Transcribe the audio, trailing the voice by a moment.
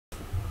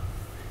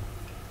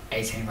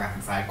18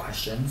 rapid fire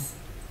questions.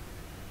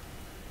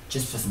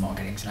 Just for some more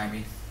getting to know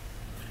me.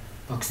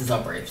 Boxers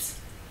or briefs?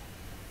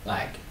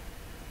 Like,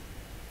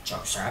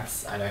 jock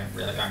straps. I don't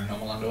really own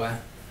normal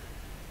underwear.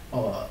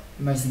 Or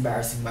most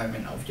embarrassing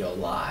moment of your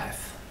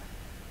life.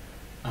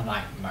 And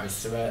like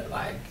most of it,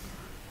 like,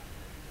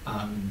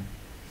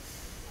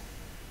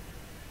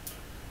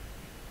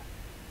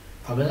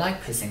 probably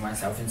like pissing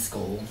myself in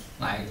school.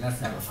 Like,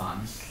 that's never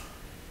fun.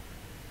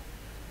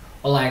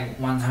 Or like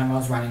one time I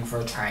was running for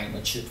a train,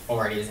 which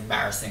already is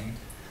embarrassing.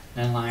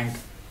 Then like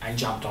I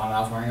jumped on,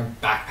 I was wearing a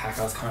backpack,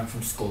 I was coming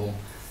from school,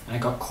 and I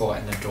got caught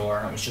in the door,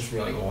 and it was just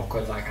really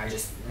awkward. Like and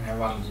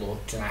everyone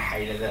looked, and I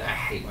hated it. I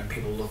hate when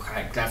people look.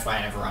 Like that's why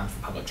I never run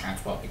for public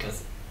transport,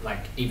 because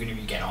like even if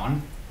you get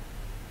on,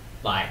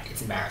 like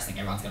it's embarrassing.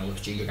 Everyone's gonna look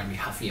at you. You're gonna be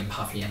huffy and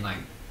puffy, and like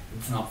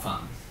it's not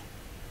fun.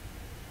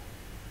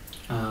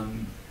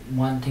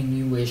 One thing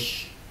you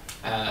wish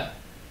a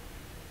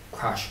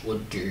crush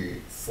would do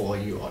for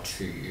you or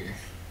to you.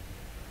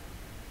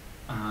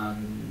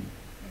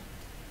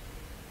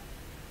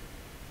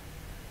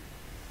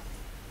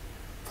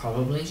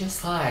 Probably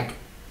just like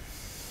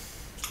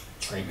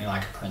treat me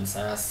like a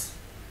princess,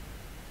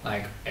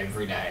 like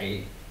every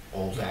day,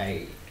 all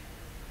day.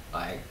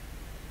 Like,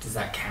 does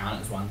that count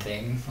as one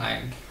thing?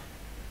 Like,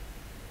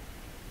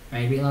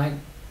 maybe like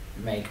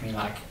make me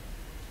like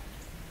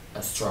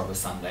a strawberry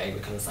sundae,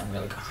 because I'm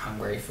really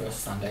hungry for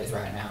sundaes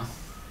right now.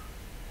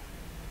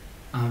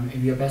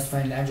 If your best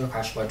friend and your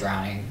crush were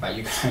drowning, but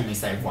you could only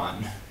save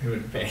one, who would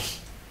it be?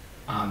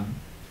 My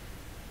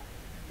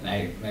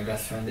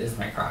best friend is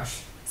my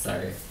crush,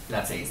 so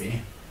that's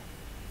easy.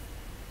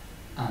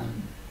 Do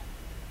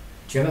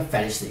you have a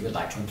fetish that you would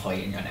like to employ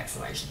in your next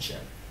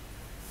relationship?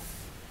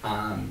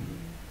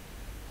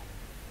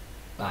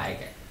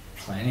 Like,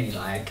 plenty.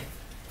 Like,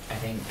 I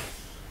think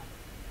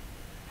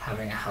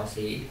having a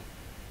healthy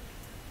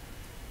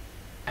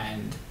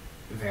and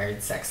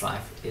varied sex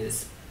life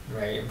is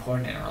very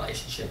important in a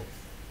relationship.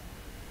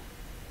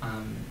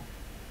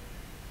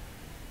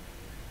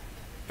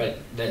 But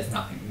there's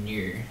nothing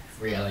new,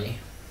 really.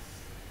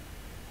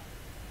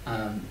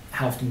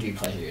 How often do you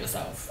pleasure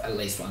yourself? At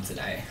least once a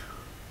day.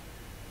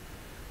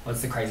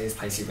 What's the craziest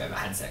place you've ever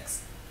had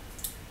sex?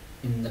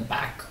 In the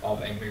back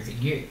of a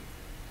moving ute.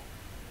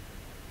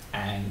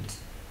 And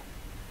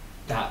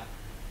that,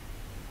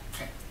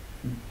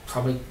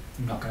 probably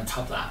not going to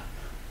top that.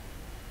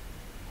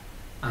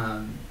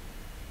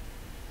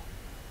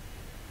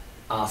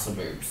 Arse or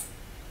boobs?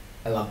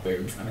 I love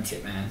boobs. I'm a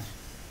tit man.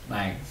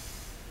 Like,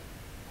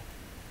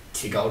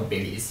 tit gold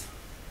biddies.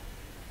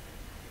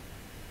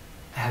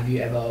 Have you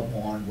ever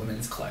worn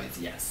women's clothes?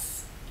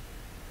 Yes.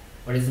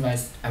 What is the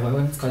most... I wear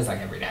women's clothes like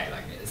every day.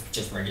 Like, it's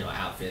just regular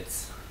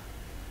outfits.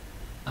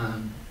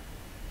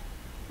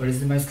 What is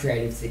the most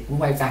creative thing... We'll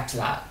wait back to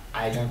that.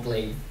 I don't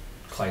believe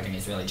clothing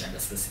is really gender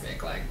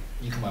specific. Like,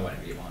 you can wear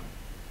whatever you want.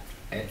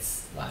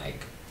 It's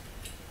like...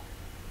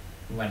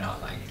 We're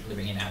not like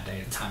living in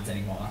outdated times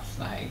anymore.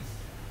 Like,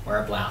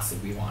 wear a blouse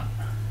if we want.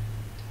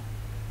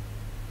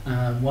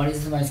 What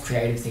is the most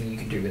creative thing you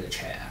can do with a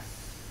chair?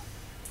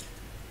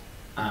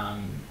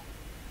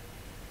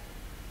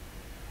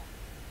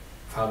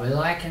 Probably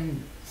like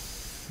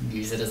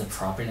use it as a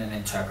prop in an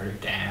interpretive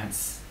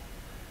dance.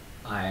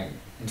 Like,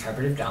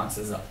 interpretive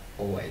dances are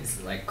always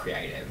like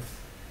creative,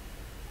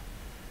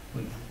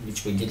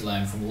 which we did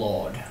learn from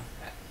Lord.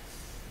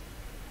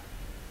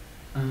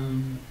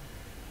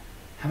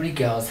 How many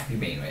girls have you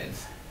been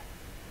with?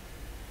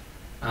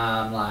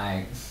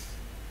 Like,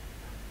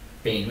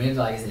 been with,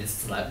 like, is it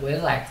slept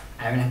with? Like,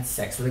 I haven't had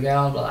sex with a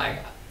girl, but like,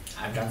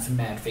 I've done some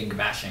mad finger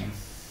bashing.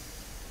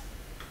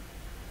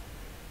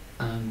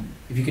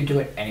 If you could do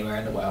it anywhere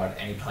in the world,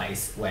 any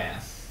place,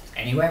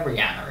 anywhere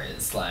Rihanna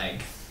is,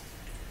 like,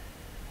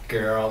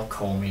 girl,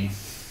 call me.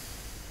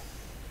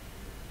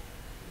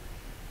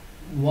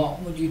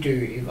 What would you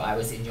do if I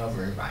was in your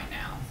room right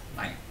now?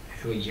 Like,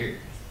 who are you?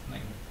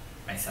 Like,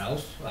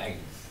 myself? Like,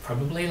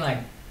 probably, like,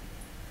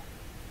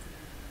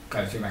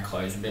 go through my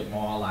clothes a bit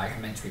more. Like,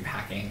 I'm meant to be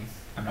packing.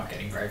 I'm not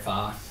getting very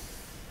far.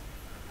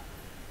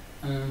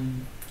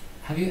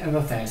 Have you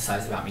ever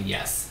fantasized about me?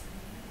 Yes.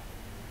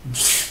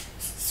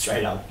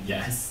 Straight up,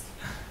 yes.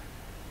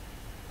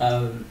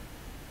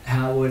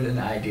 How would an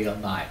ideal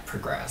night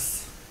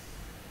progress?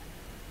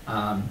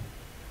 Room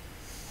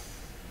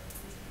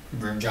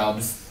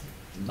jobs,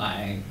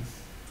 like,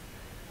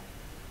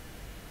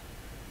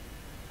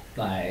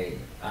 I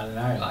don't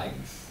know, like,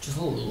 just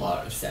a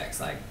lot of sex,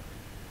 like,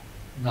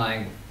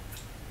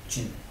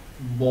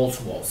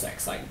 wall-to-wall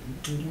sex, like,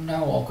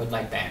 no awkward,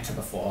 like, banter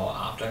before or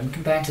after. You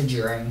can banter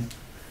during,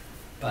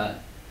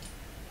 but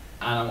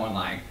I don't want,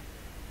 like,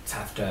 to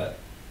have to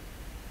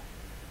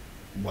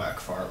work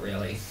for it,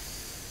 really.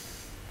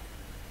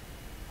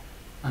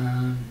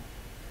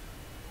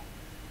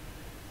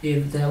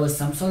 If there was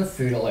some sort of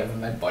food all over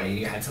my body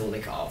you had to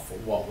lick off,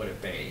 what would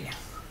it be?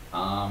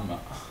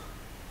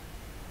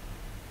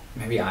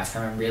 Maybe ice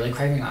cream. I'm really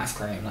craving ice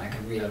cream. Like, I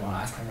really want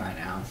ice cream right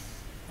now.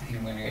 I think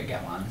I'm gonna go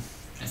get one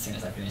as soon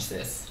as I finish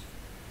this.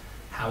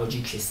 How would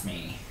you kiss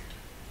me?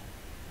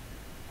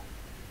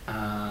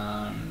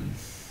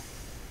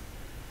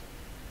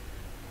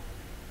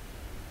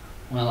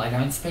 Well, I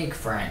don't speak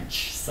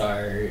French,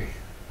 so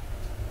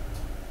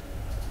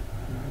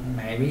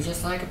maybe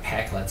just like a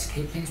peck. Let's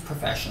keep things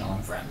professional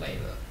and friendly.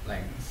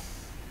 Like,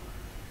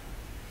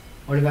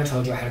 what if I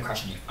told you I had a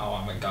crush on you?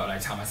 Oh my god, I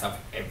tell myself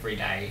every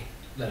day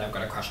that I've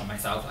got a crush on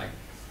myself. Like,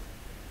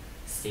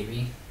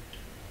 Stevie,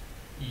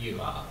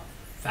 you are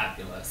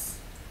fabulous.